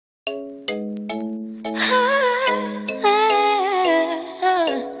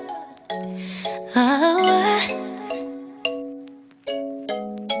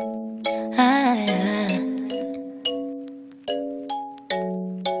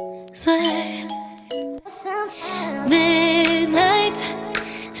Side. Midnight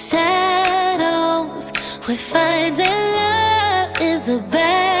shadows, we find that love is a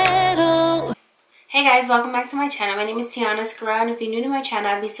battle. Hey guys, welcome back to my channel. My name is Tiana Skara, and if you're new to my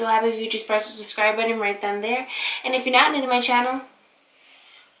channel, I'd be so happy if you just press the subscribe button right down there. And if you're not new to my channel,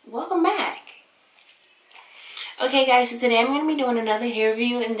 welcome back. Okay guys, so today I'm going to be doing another hair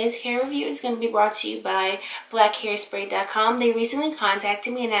review, and this hair review is going to be brought to you by blackhairspray.com. They recently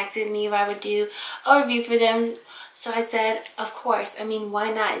contacted me and asked me if I would do a review for them. So I said, of course. I mean,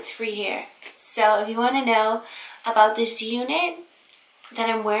 why not? It's free hair. So if you want to know about this unit that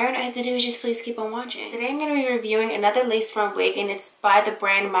I'm wearing, all you have to do is just please keep on watching. Today I'm going to be reviewing another lace front wig, and it's by the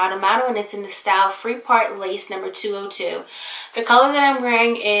brand Model, and it's in the style Free Part Lace number 202. The color that I'm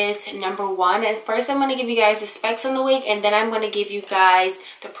wearing is number 1, and first I'm going to give you guys the specs on the wig, and then I'm going to give you guys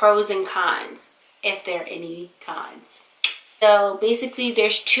the pros and cons, if there are any cons. So basically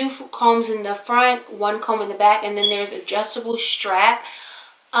there's 2 combs in the front, 1 comb in the back, and then there's adjustable strap.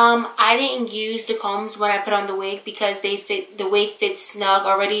 I didn't use the combs when I put on the wig because the wig fits snug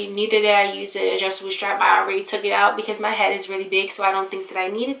already. Neither did I use the adjustable strap. I already took it out because my head is really big, so I don't think that I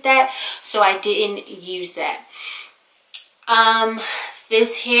needed that. So I didn't use that.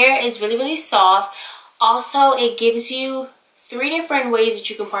 This hair is really soft. Also, it gives you 3 different ways that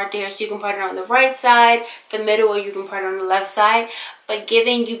you can part the hair. So you can part it on the right side, the middle, or you can part it on the left side. But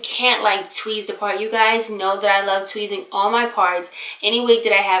given you can't like tweeze the part, you guys know that I love tweezing all my parts. Any wig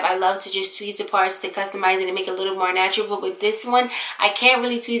that I have, I love to just tweeze the parts to customize it and make it a little more natural. But with this one, I can't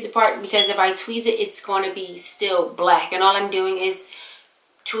really tweeze the part because if I tweeze it, it's going to be still black. And all I'm doing is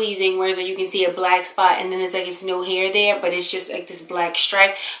tweezing, whereas you can see a black spot and then it's like it's no hair there, but it's just like this black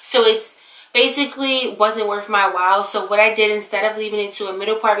stripe. So it's basically wasn't worth my while. So what I did, instead of leaving it to a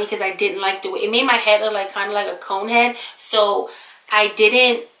middle part because I didn't like the way it made my head look like kind of like a cone head, so I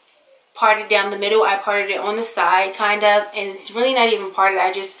didn't part it down the middle. I parted it on the side kind of, and it's really not even parted.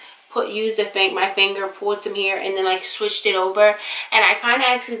 I just used my finger, pulled some hair, and then like switched it over. And I kind of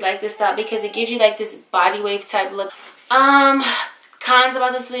actually like this style because it gives you like this body wave type look. Cons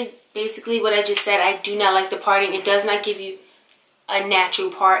about this wig, basically what I just said. I do not like the parting. It does not give you a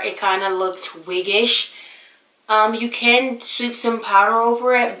natural part. It kind of looks wiggish. You can sweep some powder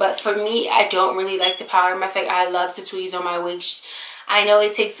over it, but for me, I don't really like the powder. Matter of fact, I love to tweeze on my wigs. I know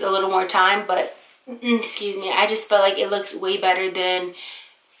it takes a little more time, but excuse me, I just feel like it looks way better than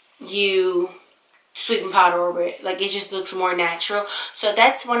you sweeping powder over it. Like, it just looks more natural. So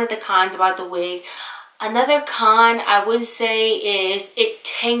that's one of the cons about the wig. Another con I would say is it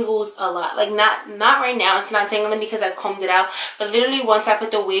tangles a lot. Like not right now, it's not tangling because I combed it out, but literally once I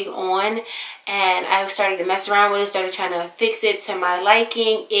put the wig on and I started to mess around with it, started trying to fix it to my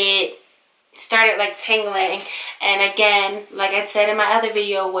liking, it started like tangling. And again, like I said in my other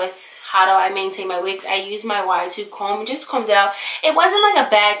video with how do I maintain my wigs, I used my wide tooth comb and just combed it out. It wasn't like a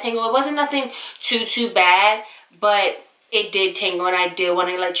bad tangle. It wasn't nothing too bad, but it did tangle, and I did want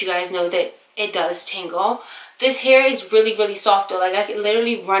to let you guys know that it does tangle. This hair is really soft though. Like, I can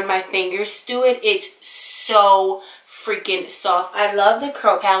literally run my fingers through it. It's so freaking soft. I love the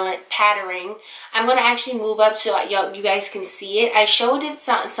curl patterning. I'm gonna actually move up so you guys can see it. I showed it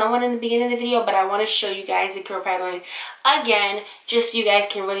someone in the beginning of the video, but I want to show you guys the curl patterning again, just so you guys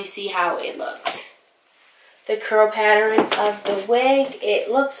can really see how it looks. The curl pattern of the wig, it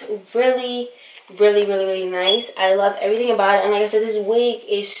looks really nice. I love everything about it, and like I said, this wig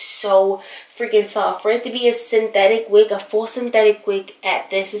is so freaking soft. For it to be a synthetic wig, a full synthetic wig at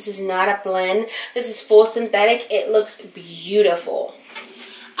this is not a blend, this is full synthetic. It looks beautiful.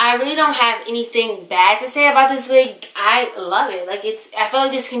 I really don't have anything bad to say about this wig. I love it. Like, I feel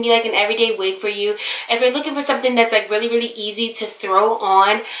like this can be like an everyday wig for you. If you're looking for something that's like really easy to throw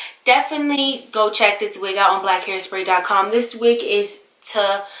on, definitely go check this wig out on blackhairspray.com. This wig is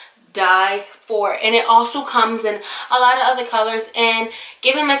to die for, and it also comes in a lot of other colors. And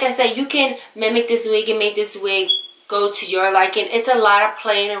given, like I said, you can mimic this wig and make this wig go to your liking. It's a lot of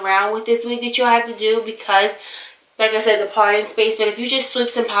playing around with this wig that you'll have to do because, like I said, the parting space. But if you just sweep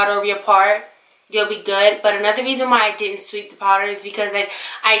some powder over your part, you'll be good. But another reason why I didn't sweep the powder is because like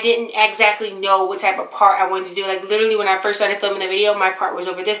I didn't exactly know what type of part I wanted to do. Like, literally when I first started filming the video, my part was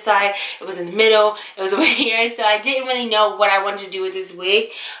over this side, it was in the middle, it was over here, so I didn't really know what I wanted to do with this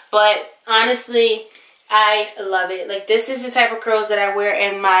wig. But honestly, I love it. Like, this is the type of curls that I wear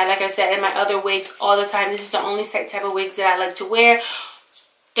in my, like I said, in my other wigs all the time. This is the only type of wigs that I like to wear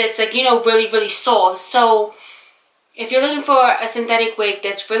that's like, you know, really soft. So if you're looking for a synthetic wig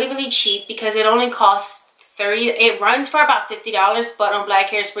that's really cheap, because it only costs $30. It runs for about $50, but on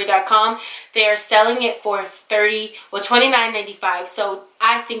blackhairspray.com they are selling it for $29.95. So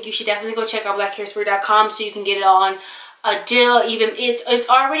I think you should definitely go check out blackhairspray.com so you can get it on a deal. Even it's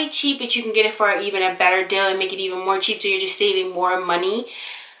already cheap, but you can get it for even a better deal and make it even more cheap, so you're just saving more money.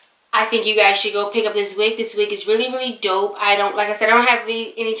 I think you guys should go pick up this wig. This wig is really, really dope. Like I said, I don't have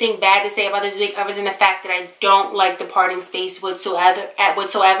really anything bad to say about this wig other than the fact that I don't like the parting space whatsoever.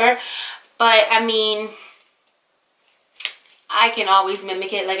 But I mean, I can always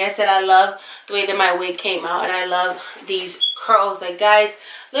mimic it. Like I said, I love the way that my wig came out, and I love these curls. Like, guys,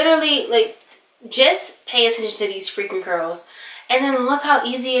 literally, like, just pay attention to these freaking curls. And then look how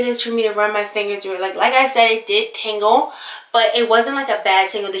easy it is for me to run my finger through it. Like I said, it did tingle, but it wasn't like a bad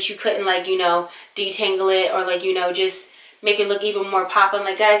tingle that you couldn't, like, you know, detangle it or, like, you know, just make it look even more popping.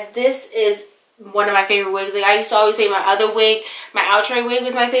 Like, guys, this is one of my favorite wigs. Like, I used to always say my other wig, my outre wig,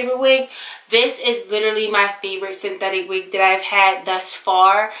 was my favorite wig. This is literally my favorite synthetic wig that I've had thus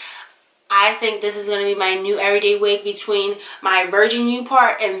far. I think this is going to be my new everyday wig. Between my Virgin U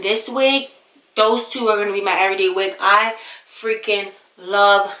part and this wig, those two are going to be my everyday wig. I freaking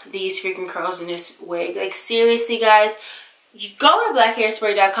love these freaking curls in this wig. Like, seriously, guys, go to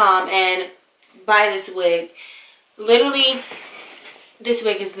blackhairspray.com and buy this wig. Literally, this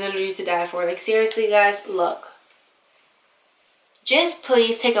wig is literally to die for. Like, seriously, guys, look. Just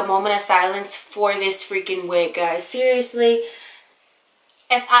please take a moment of silence for this freaking wig, guys. Seriously.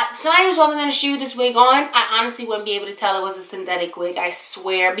 If somebody was walking down the street with this wig on, I honestly wouldn't be able to tell it was a synthetic wig. I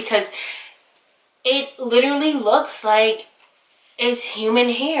swear, because it literally looks like it's human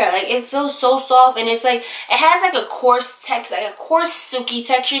hair. Like, it feels so soft, and it's like, it has like a coarse texture, like a coarse silky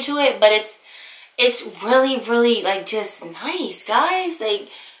texture to it, but it's really, really, like, just nice, guys. Like,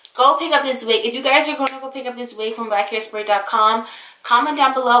 go pick up this wig. If you guys are going to go pick up this wig from blackhairspray.com, comment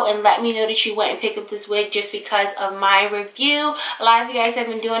down below and let me know that you went and picked up this wig just because of my review. A lot of you guys have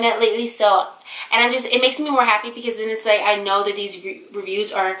been doing it lately, so, and it makes me more happy, because then it's like, I know that these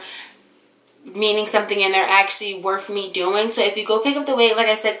reviews are meaning something and they're actually worth me doing. So if you go pick up the wig, like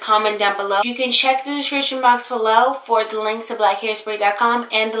I said, comment down below. You can check the description box below for the link to blackhairspray.com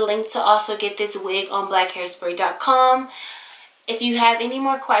and the link to also get this wig on blackhairspray.com. If you have any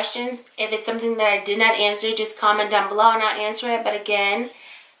more questions, if it's something that I did not answer, just comment down below and I'll answer it. But again,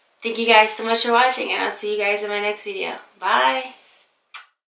 thank you guys so much for watching, and I'll see you guys in my next video. Bye.